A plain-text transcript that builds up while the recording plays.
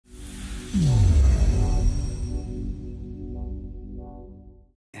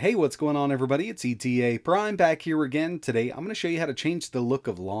Hey, what's going on everybody? It's ETA Prime back here again. Today I'm going to show you how to change the look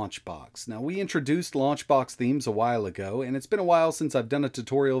of LaunchBox. Now we introduced LaunchBox Themes a while ago, and it's been a while since I've done a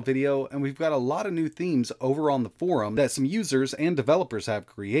tutorial video, and we've got a lot of new themes over on the forum that some users and developers have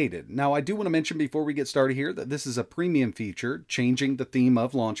created. Now I do want to mention before we get started here that this is a premium feature. Changing the theme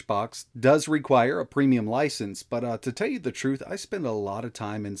of LaunchBox does require a premium license, but to tell you the truth, I spend a lot of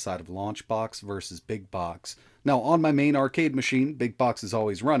time inside of LaunchBox versus Big Box. Now on my main arcade machine, Big Box is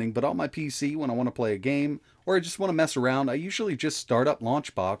always running, but on my PC when I want to play a game or I just want to mess around, I usually just start up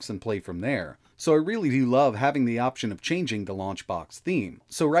LaunchBox and play from there. So I really do love having the option of changing the LaunchBox theme.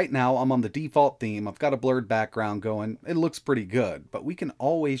 So right now I'm on the default theme, I've got a blurred background going, it looks pretty good, but we can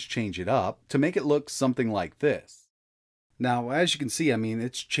always change it up to make it look something like this. Now, as you can see,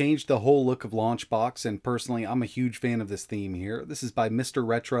 it's changed the whole look of LaunchBox, and personally, I'm a huge fan of this theme here. This is by Mr.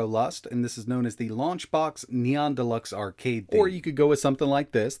 Retro Lust, and this is known as the LaunchBox Neon Deluxe Arcade theme. Or you could go with something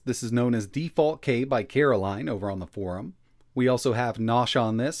like this. This is known as Default K by Caroline over on the forum. We also have Nosh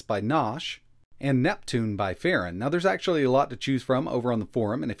on This by Nosh, and Neptune by Farron. Now, there's actually a lot to choose from over on the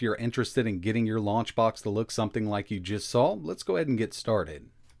forum, and if you're interested in getting your LaunchBox to look something like you just saw, let's go ahead and get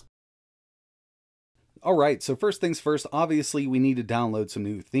started. Alright, so first things first, obviously we need to download some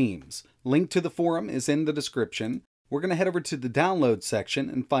new themes. Link to the forum is in the description. We're going to head over to the download section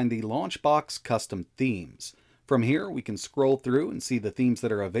and find the LaunchBox Custom Themes. From here, we can scroll through and see the themes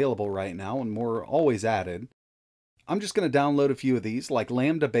that are available right now, and more always added. I'm just going to download a few of these, like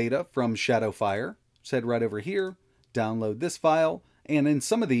Lambda Beta from Shadowfire. Just head right over here, download this file. And in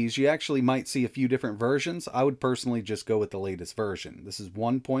some of these, you actually might see a few different versions. I would personally just go with the latest version. This is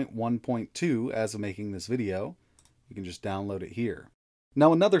 1.1.2 as of making this video. You can just download it here.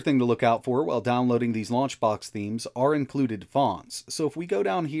 Now, another thing to look out for while downloading these LaunchBox themes are included fonts. So if we go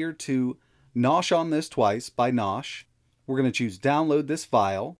down here to Nosh on This Twice by Nosh, we're going to choose download this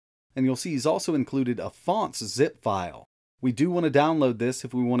file. And you'll see he's also included a fonts zip file. We do want to download this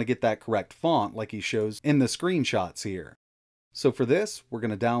if we want to get that correct font like he shows in the screenshots here. So for this, we're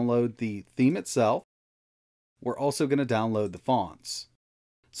going to download the theme itself. We're also going to download the fonts.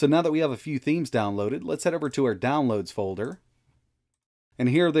 So now that we have a few themes downloaded, let's head over to our downloads folder. And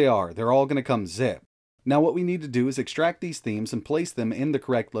here they are. They're all going to come zip. Now what we need to do is extract these themes and place them in the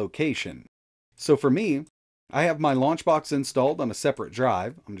correct location. So for me, I have my LaunchBox installed on a separate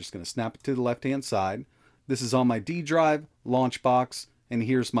drive. I'm just going to snap it to the left-hand side. This is on my D drive, LaunchBox, and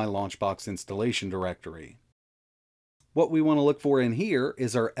here's my LaunchBox installation directory. What we want to look for in here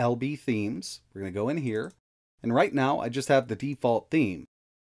is our LB themes. We're going to go in here, and right now I just have the default theme.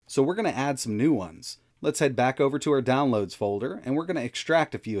 So we're going to add some new ones. Let's head back over to our downloads folder, and we're going to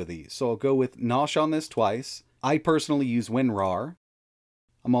extract a few of these. So I'll go with Nosh on This Twice. I personally use WinRAR.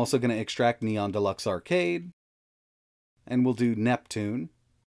 I'm also going to extract Neon Deluxe Arcade, and we'll do Neptune.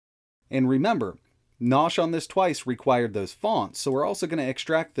 And remember, Nosh on This Twice required those fonts, so we're also going to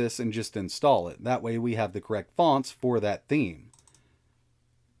extract this and just install it. That way we have the correct fonts for that theme.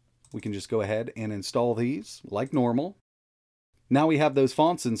 We can just go ahead and install these like normal. Now we have those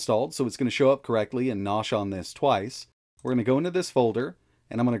fonts installed, so it's going to show up correctly in Nosh on This Twice. We're going to go into this folder,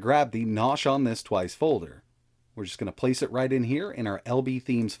 and I'm going to grab the Nosh on This Twice folder. We're just going to place it right in here in our LB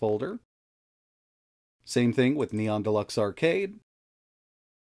Themes folder. Same thing with Neon Deluxe Arcade.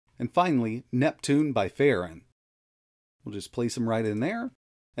 And finally, Neptune by Farron. We'll just place them right in there.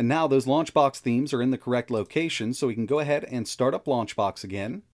 And now those LaunchBox themes are in the correct location, so we can go ahead and start up LaunchBox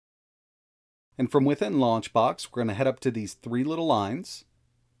again. And from within LaunchBox, we're going to head up to these three little lines.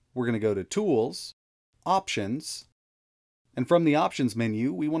 We're going to go to Tools, Options, and from the Options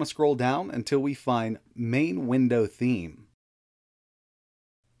menu, we want to scroll down until we find Main Window Theme.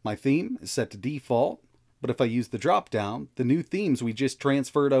 My theme is set to default. But if I use the drop down, the new themes we just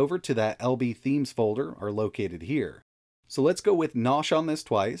transferred over to that LB Themes folder are located here. So let's go with Nosh on This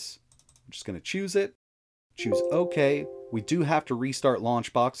Twice. I'm just going to choose it, choose OK. We do have to restart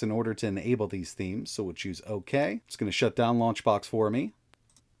LaunchBox in order to enable these themes, so we'll choose OK. It's going to shut down LaunchBox for me.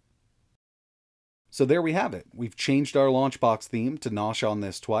 So there we have it. We've changed our LaunchBox theme to Nosh on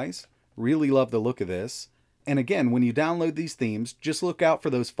This Twice. Really love the look of this. And again, when you download these themes, just look out for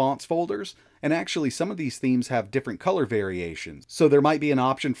those fonts folders. And actually, some of these themes have different color variations. So there might be an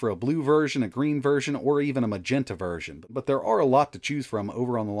option for a blue version, a green version, or even a magenta version. But there are a lot to choose from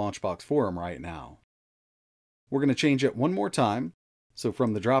over on the LaunchBox forum right now. We're going to change it one more time. So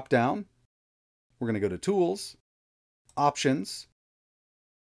from the drop down, we're going to go to Tools, Options,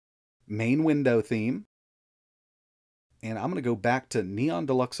 Main Window Theme. And I'm going to go back to Neon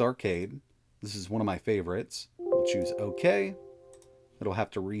Deluxe Arcade. This is one of my favorites. We'll choose OK. It'll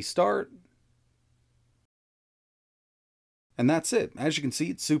have to restart. And that's it. As you can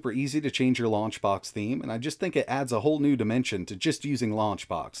see, it's super easy to change your LaunchBox theme, and I just think it adds a whole new dimension to just using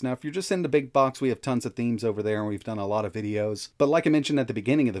LaunchBox. Now, if you're just in the big box, we have tons of themes over there, and we've done a lot of videos. But like I mentioned at the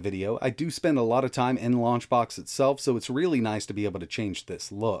beginning of the video, I do spend a lot of time in LaunchBox itself, so it's really nice to be able to change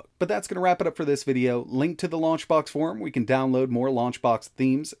this look. But that's going to wrap it up for this video. Link to the LaunchBox forum where you can download more LaunchBox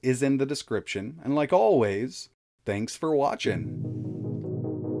themes is in the description. And like always, thanks for watching.